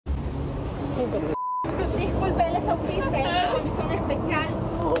Disculpe, él es autista, es una condición especial.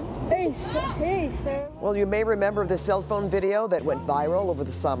 Well, you may remember the cell phone video that went viral over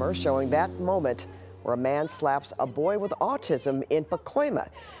the summer showing that moment where a man slaps a boy with autism in Pacoima.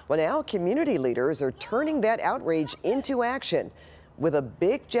 Well, now community leaders are turning that outrage into action with a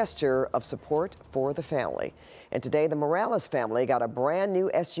big gesture of support for the family. And today, the Morales family got a brand new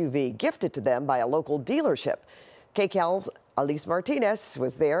SUV gifted to them by a local dealership. KCAL's Alys Martinez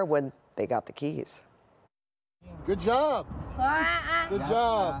was there when they got the keys. Good job. Good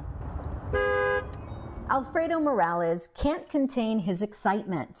job. Alfredo Morales can't contain his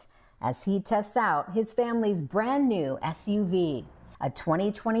excitement as he tests out his family's brand new SUV, a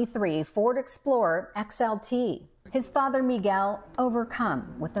 2023 Ford Explorer XLT. His father, Miguel,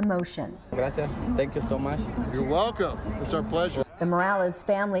 overcome with emotion. Gracias. Thank you so much. You're welcome. It's our pleasure. The Morales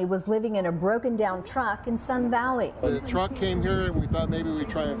family was living in a broken-down truck in Sun Valley. The truck came here, and we thought maybe we'd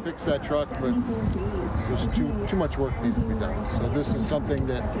try and fix that truck, but there's too much work needs to be done. So this is something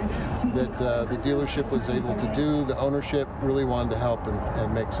that the dealership was able to do. The ownership really wanted to help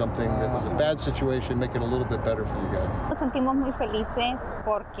and make something that was a bad situation, make it a little bit better for you guys. Nos sentimos muy felices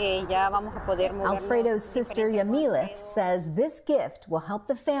porque ya vamos a poder movernos. Alfredo's sister, Yamileth, says this gift will help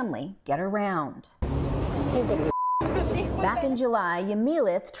the family get around. Back in July,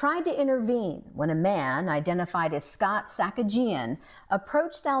 Yamileth tried to intervene when a man identified as Scott Sakajian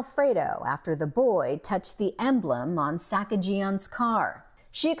approached Alfredo after the boy touched the emblem on Sakajian's car.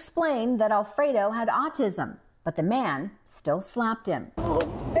 She explained that Alfredo had autism, but the man still slapped him.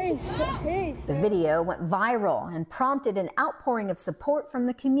 The video went viral and prompted an outpouring of support from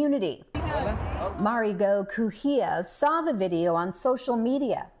the community. Marigo Kuhia saw the video on social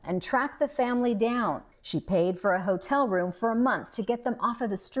media and tracked the family down. She paid for a hotel room for a month to get them off of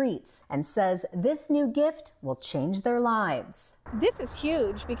the streets and says this new gift will change their lives. This is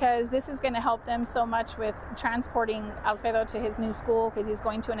huge because this is going to help them so much with transporting Alfredo to his new school because he's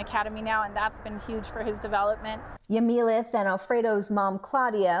going to an academy now, and that's been huge for his development. Yamileth and Alfredo's mom,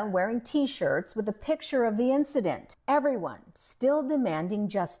 Claudia, wearing T-shirts with a picture of the incident. Everyone still demanding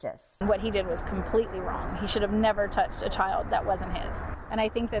justice. What he did was completely wrong. He should have never touched a child that wasn't his. And I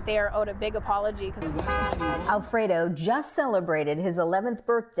think that they are owed a big apology. Alfredo just celebrated his 11th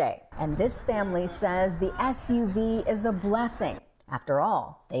birthday, and this family says the SUV is a blessing after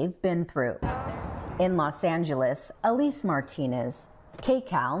all they've been through. In Los Angeles, Alys Martinez,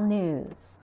 KCAL News.